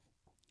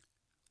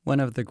One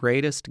of the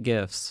greatest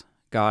gifts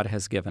God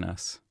has given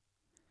us.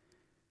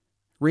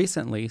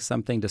 Recently,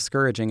 something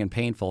discouraging and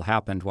painful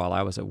happened while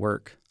I was at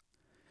work.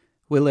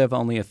 We live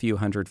only a few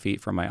hundred feet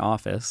from my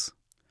office.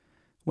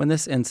 When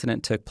this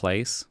incident took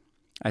place,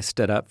 I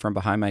stood up from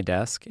behind my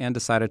desk and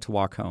decided to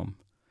walk home.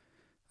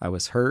 I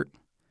was hurt,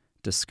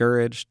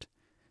 discouraged,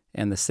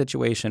 and the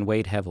situation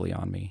weighed heavily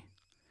on me.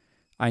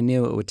 I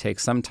knew it would take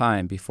some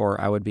time before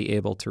I would be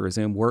able to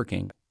resume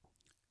working.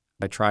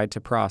 I tried to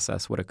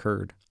process what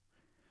occurred.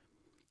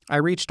 I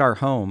reached our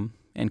home,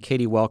 and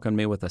Katie welcomed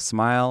me with a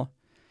smile,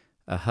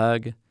 a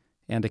hug,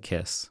 and a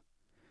kiss.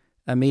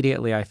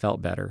 Immediately, I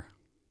felt better.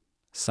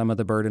 Some of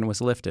the burden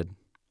was lifted.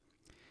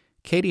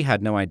 Katie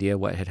had no idea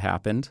what had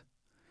happened,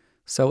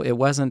 so it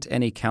wasn't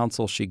any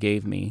counsel she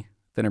gave me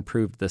that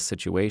improved this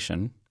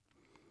situation.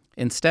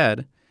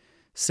 Instead,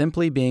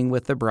 simply being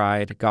with the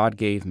bride God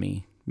gave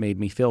me made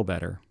me feel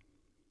better.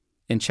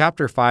 In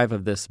chapter 5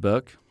 of this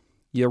book,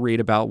 you'll read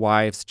about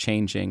wives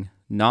changing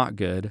not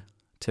good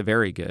to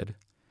very good.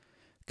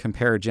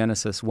 Compare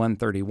Genesis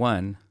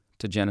 1:31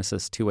 to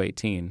Genesis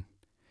 2:18.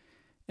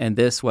 And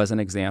this was an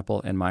example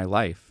in my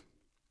life.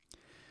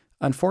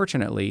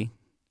 Unfortunately,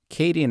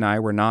 Katie and I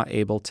were not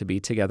able to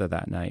be together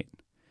that night.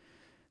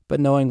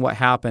 But knowing what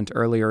happened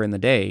earlier in the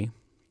day,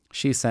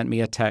 she sent me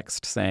a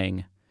text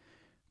saying,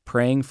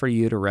 "Praying for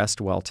you to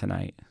rest well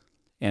tonight,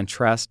 and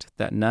trust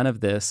that none of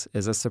this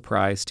is a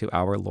surprise to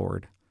our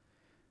Lord.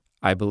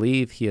 I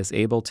believe He is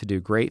able to do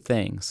great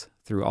things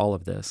through all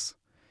of this.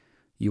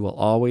 You will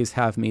always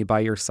have me by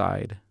your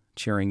side,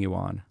 cheering you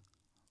on.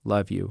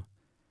 Love you.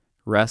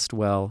 Rest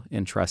well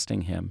in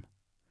trusting Him."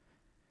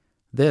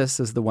 This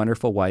is the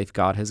wonderful wife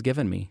God has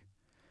given me.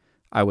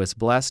 I was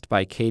blessed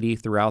by Katie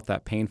throughout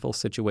that painful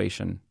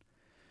situation.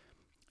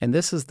 And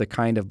this is the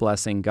kind of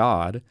blessing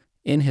God,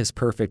 in His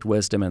perfect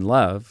wisdom and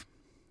love,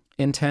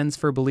 intends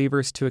for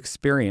believers to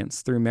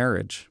experience through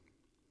marriage.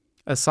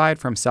 Aside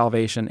from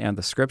salvation and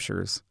the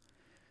Scriptures,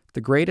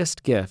 the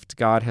greatest gift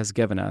God has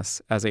given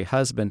us as a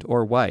husband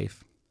or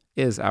wife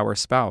is our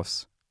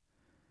spouse.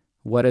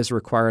 What is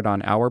required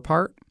on our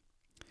part?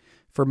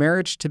 For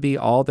marriage to be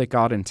all that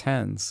God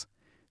intends,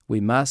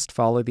 we must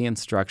follow the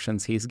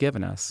instructions He's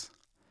given us,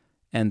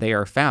 and they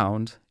are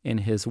found in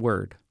His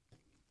Word.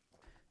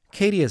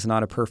 Katie is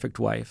not a perfect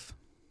wife,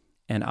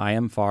 and I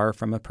am far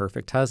from a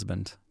perfect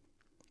husband.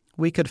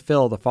 We could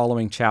fill the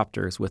following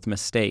chapters with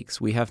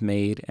mistakes we have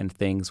made and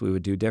things we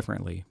would do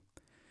differently.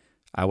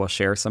 I will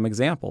share some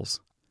examples.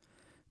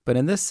 But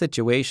in this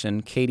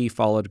situation, Katie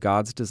followed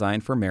God's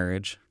design for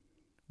marriage,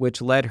 which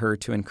led her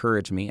to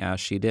encourage me as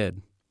she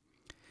did.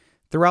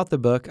 Throughout the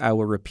book, I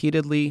will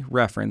repeatedly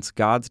reference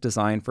God's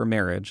design for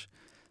marriage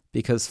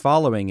because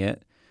following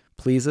it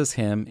pleases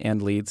Him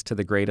and leads to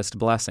the greatest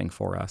blessing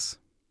for us.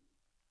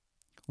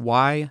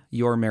 Why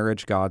your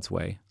marriage God's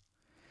way?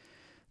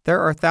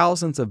 There are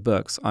thousands of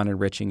books on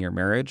enriching your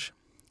marriage,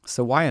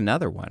 so why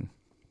another one?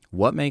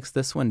 What makes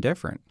this one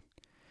different?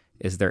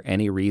 Is there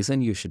any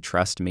reason you should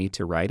trust me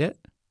to write it?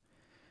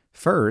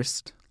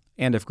 First,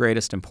 and of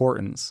greatest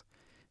importance,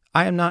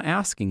 I am not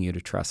asking you to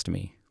trust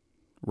me.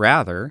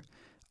 Rather,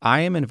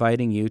 I am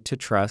inviting you to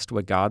trust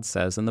what God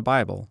says in the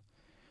Bible.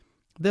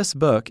 This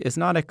book is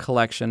not a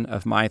collection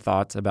of my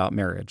thoughts about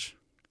marriage.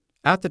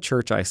 At the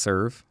church I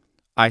serve,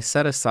 I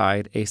set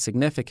aside a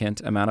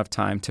significant amount of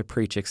time to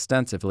preach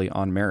extensively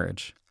on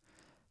marriage.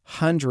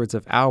 Hundreds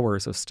of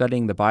hours of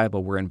studying the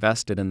Bible were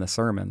invested in the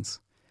sermons.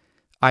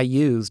 I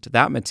used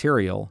that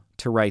material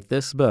to write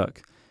this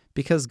book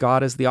because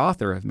God is the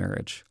author of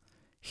marriage.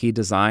 He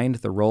designed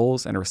the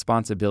roles and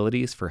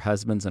responsibilities for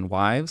husbands and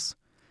wives.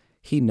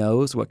 He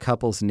knows what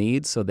couples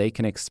need so they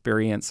can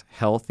experience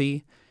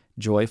healthy,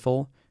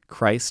 joyful,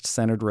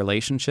 Christ-centered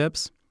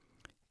relationships,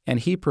 and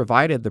He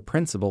provided the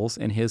principles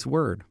in His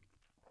Word.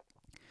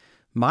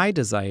 My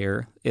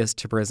desire is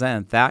to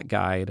present that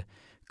guide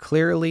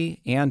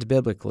clearly and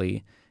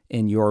biblically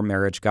in your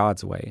marriage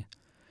God's way.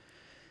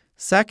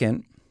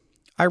 Second,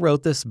 I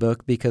wrote this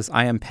book because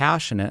I am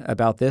passionate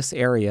about this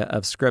area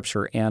of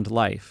Scripture and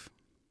life.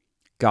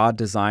 God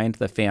designed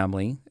the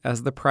family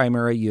as the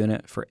primary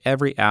unit for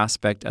every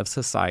aspect of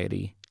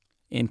society,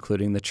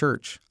 including the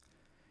church.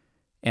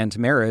 And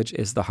marriage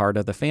is the heart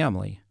of the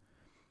family.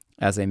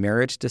 As a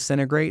marriage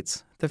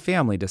disintegrates, the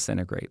family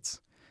disintegrates.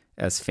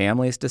 As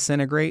families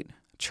disintegrate,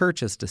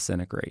 churches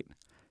disintegrate.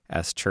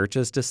 As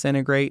churches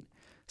disintegrate,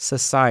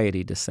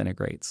 society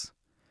disintegrates.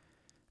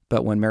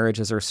 But when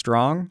marriages are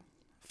strong,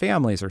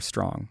 families are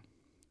strong.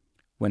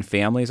 When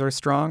families are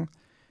strong,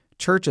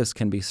 churches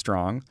can be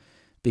strong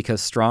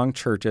because strong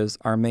churches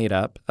are made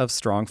up of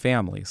strong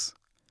families.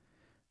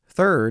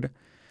 Third,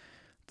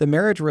 the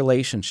marriage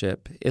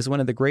relationship is one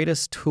of the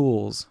greatest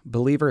tools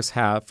believers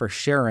have for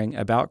sharing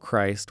about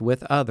Christ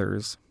with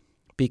others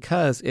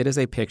because it is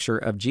a picture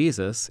of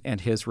Jesus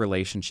and His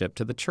relationship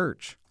to the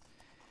church.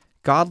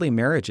 Godly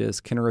marriages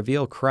can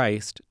reveal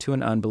Christ to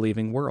an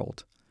unbelieving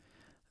world.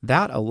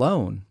 That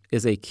alone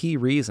is a key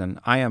reason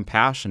I am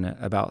passionate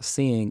about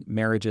seeing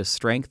marriages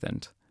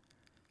strengthened.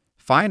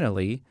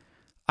 Finally,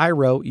 I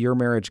wrote Your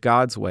Marriage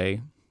God's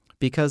Way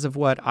because of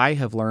what I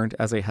have learned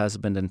as a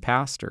husband and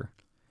pastor.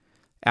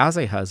 As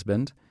a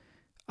husband,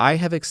 I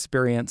have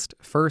experienced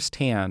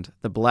firsthand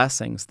the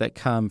blessings that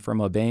come from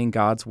obeying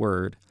God's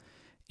word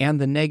and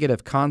the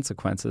negative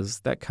consequences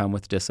that come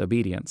with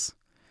disobedience.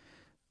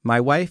 My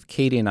wife,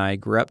 Katie, and I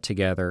grew up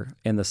together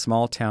in the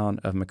small town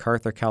of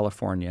MacArthur,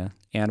 California,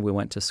 and we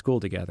went to school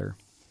together.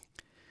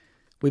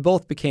 We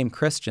both became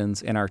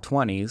Christians in our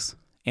 20s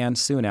and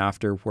soon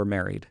after were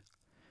married.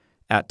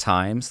 At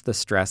times, the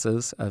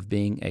stresses of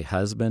being a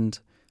husband,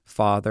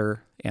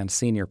 father, and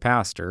senior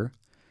pastor,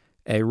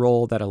 a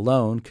role that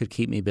alone could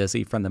keep me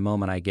busy from the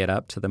moment I get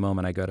up to the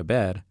moment I go to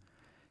bed,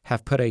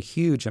 have put a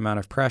huge amount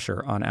of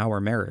pressure on our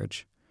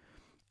marriage.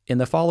 In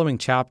the following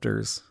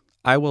chapters,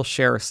 I will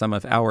share some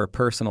of our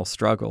personal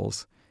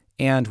struggles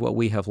and what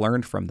we have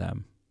learned from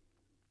them.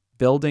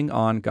 Building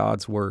on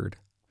God's Word.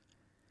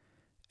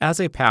 As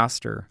a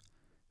pastor,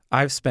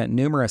 I've spent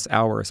numerous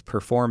hours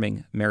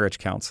performing marriage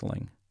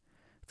counseling.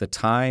 The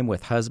time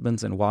with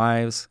husbands and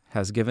wives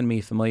has given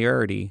me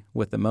familiarity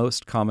with the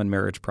most common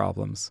marriage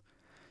problems.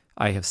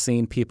 I have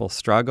seen people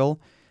struggle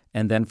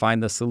and then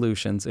find the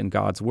solutions in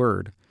God's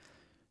Word,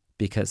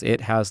 because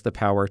it has the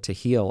power to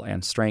heal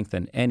and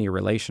strengthen any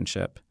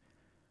relationship.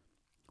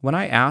 When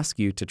I ask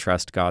you to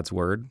trust God's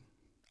Word,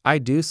 I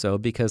do so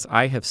because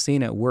I have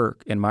seen it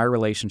work in my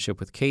relationship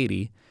with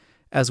Katie,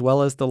 as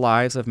well as the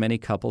lives of many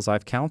couples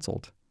I've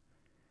counseled.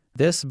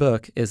 This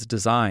book is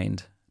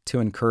designed to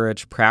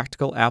encourage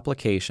practical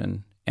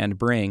application and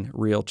bring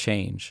real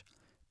change,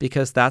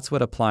 because that's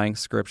what applying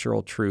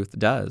scriptural truth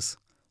does.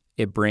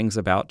 It brings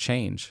about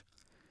change.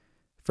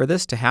 For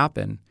this to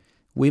happen,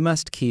 we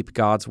must keep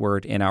God's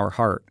word in our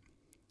heart,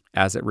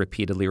 as it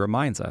repeatedly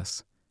reminds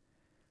us.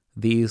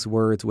 These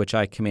words which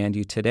I command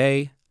you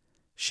today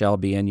shall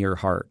be in your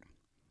heart.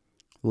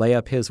 Lay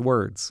up his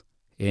words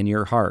in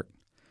your heart.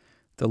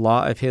 The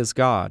law of his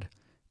God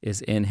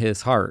is in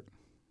his heart.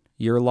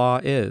 Your law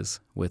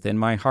is within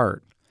my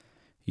heart.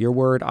 Your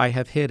word I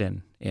have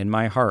hidden in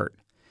my heart.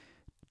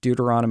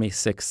 Deuteronomy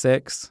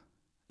 6:6,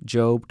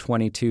 Job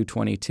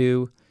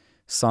 22:22,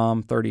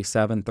 Psalm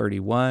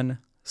 37:31,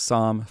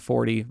 Psalm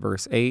 40,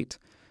 verse 8,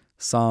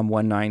 Psalm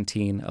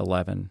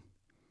 119:11.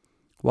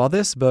 While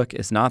this book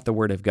is not the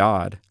Word of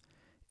God,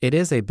 it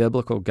is a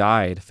biblical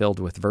guide filled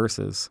with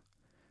verses.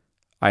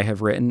 I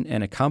have written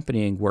an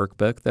accompanying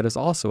workbook that is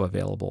also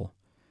available,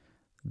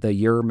 the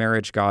Your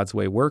Marriage God's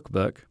Way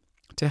workbook,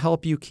 to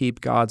help you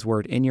keep God's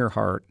Word in your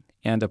heart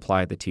and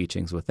apply the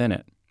teachings within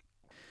it.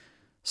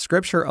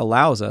 Scripture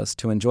allows us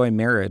to enjoy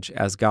marriage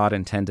as God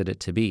intended it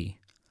to be,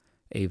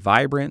 a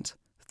vibrant,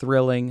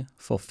 thrilling,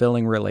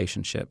 fulfilling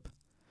relationship.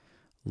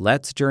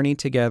 Let's journey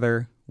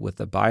together with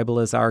the Bible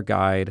as our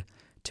guide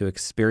to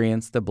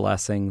experience the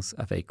blessings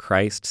of a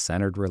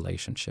Christ-centered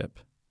relationship.